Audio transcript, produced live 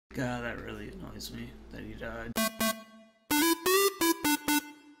God, that really annoys me that he died.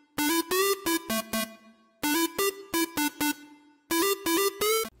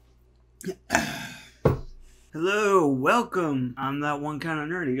 Hello, welcome! I'm that one kind of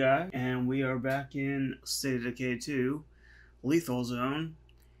nerdy guy, and we are back in State of Decay 2, Lethal Zone.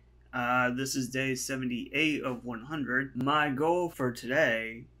 This is day 78 of 100. My goal for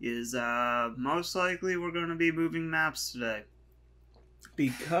today is, most likely we're going to be moving maps today.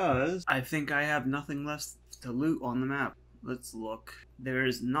 Because I think I have nothing left to loot on the map. Let's look.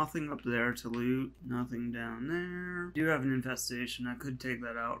 There's nothing up there to loot. Nothing down there. I do have an infestation. I could take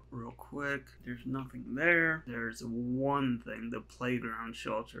that out real quick. There's nothing there. There's one thing. The playground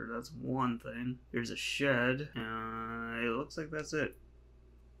shelter. That's one thing. There's a shed. It looks like that's it.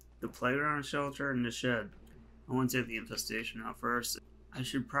 The playground shelter and the shed. I want to take the infestation out first. I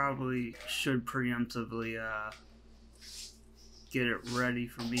should preemptively, get it ready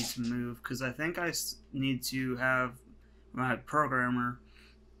for me to move, because I think I need to have my programmer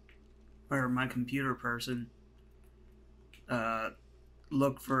or my computer person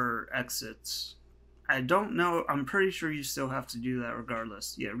look for exits. I don't know, I'm pretty sure you still have to do that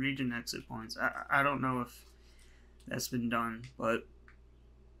regardless. Yeah, region exit points. I don't know if that's been done, but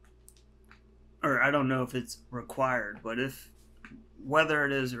or I don't know if it's required, but whether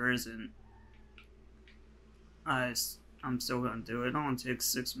it is or isn't, I'm still going to do it. It only takes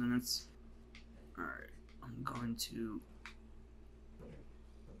 6 minutes. Alright, I'm going to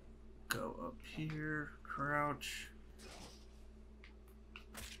go up here, crouch.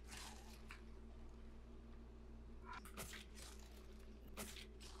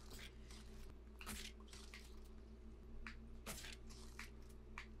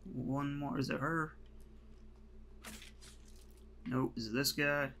 One more. Is it her? Nope. Is it this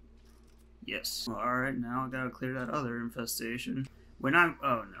guy? Yes. Well, alright, now I gotta clear that other infestation. Oh no.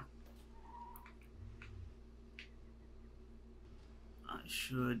 I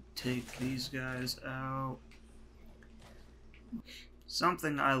should take these guys out.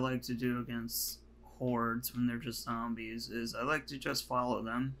 Something I like to do against hordes when they're just zombies is I like to just follow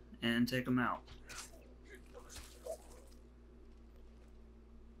them and take them out.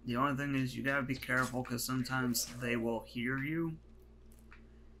 The only thing is you gotta be careful because sometimes they will hear you.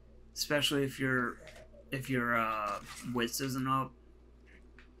 Especially if your wits isn't up.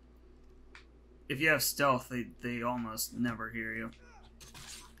 If you have stealth, they almost never hear you.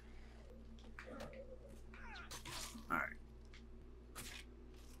 Alright.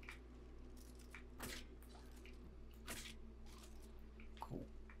 Cool.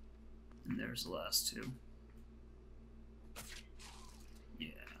 And there's the last two. Yeah.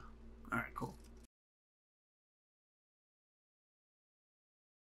 Alright, cool.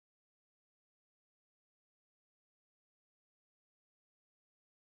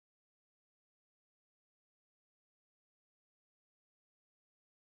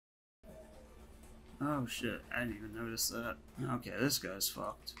 Oh shit, I didn't even notice that. Okay, this guy's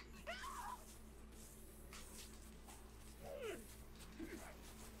fucked.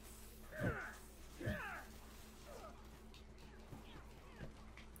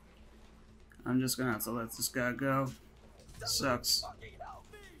 I'm just gonna have to let this guy go. Sucks.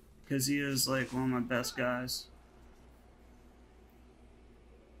 Because he is like one of my best guys.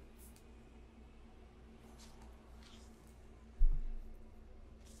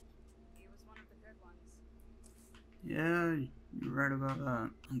 Yeah, you're right about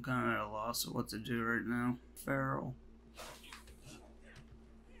that. I'm kind of at a loss of what to do right now. Feral.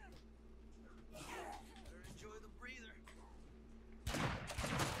 Enjoy the breather.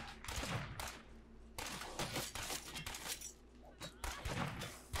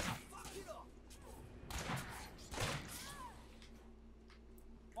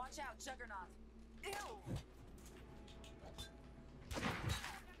 Watch out, Juggernaut. Ew.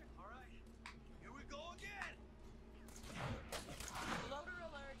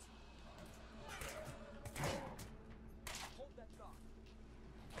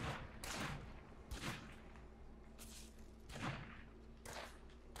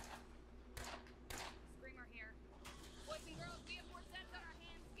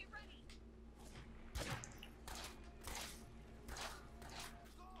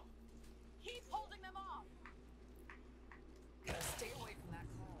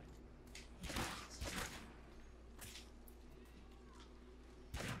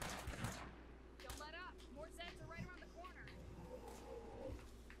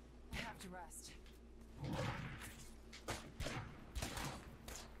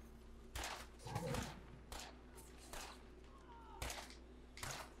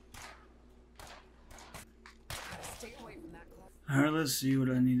 let's see what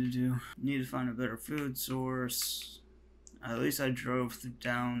I need to do. Need to find a better food source. At least I drove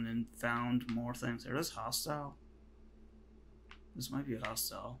down and found more things. Are this hostile? This might be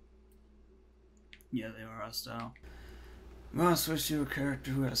hostile. Yeah, they are hostile. I'm gonna switch to a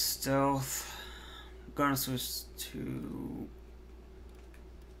character who has stealth. I'm gonna switch to...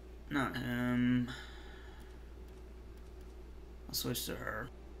 not him. I'll switch to her.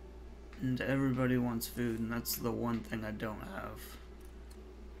 And everybody wants food, and that's the one thing I don't have.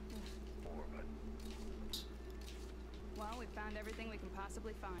 Well, we found everything we can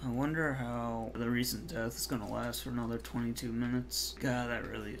possibly find. I wonder how the recent death is gonna last for another 22 minutes. God, that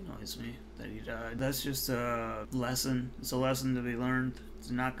really annoys me that he died. That's just a lesson. It's a lesson to be learned.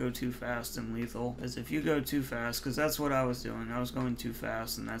 To not go too fast in lethal. Because if you go too fast, because that's what I was doing. I was going too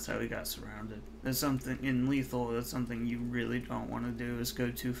fast, and that's how he got surrounded. That's something in lethal. That's something you really don't want to do. Is go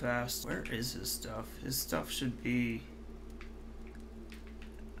too fast. Where is his stuff? His stuff should be.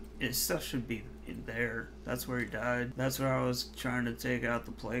 His stuff should be in there. That's where he died. That's where I was trying to take out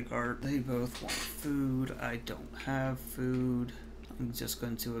the plague cart. They both want food. I don't have food. I'm just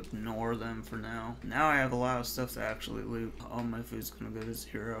going to ignore them for now. Now I have a lot of stuff to actually loot. All my food's going to go to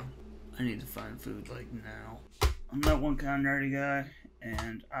 0. I need to find food like now. I'm that one kind of nerdy guy,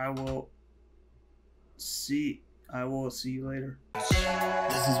 and I will see you later. This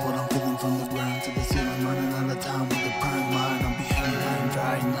is what I'm feeling from the ground to the ceiling, running out of time with the prime line. I'm behind, I'm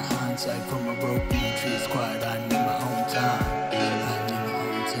dry in the hindsight from a rope in the trees, quiet.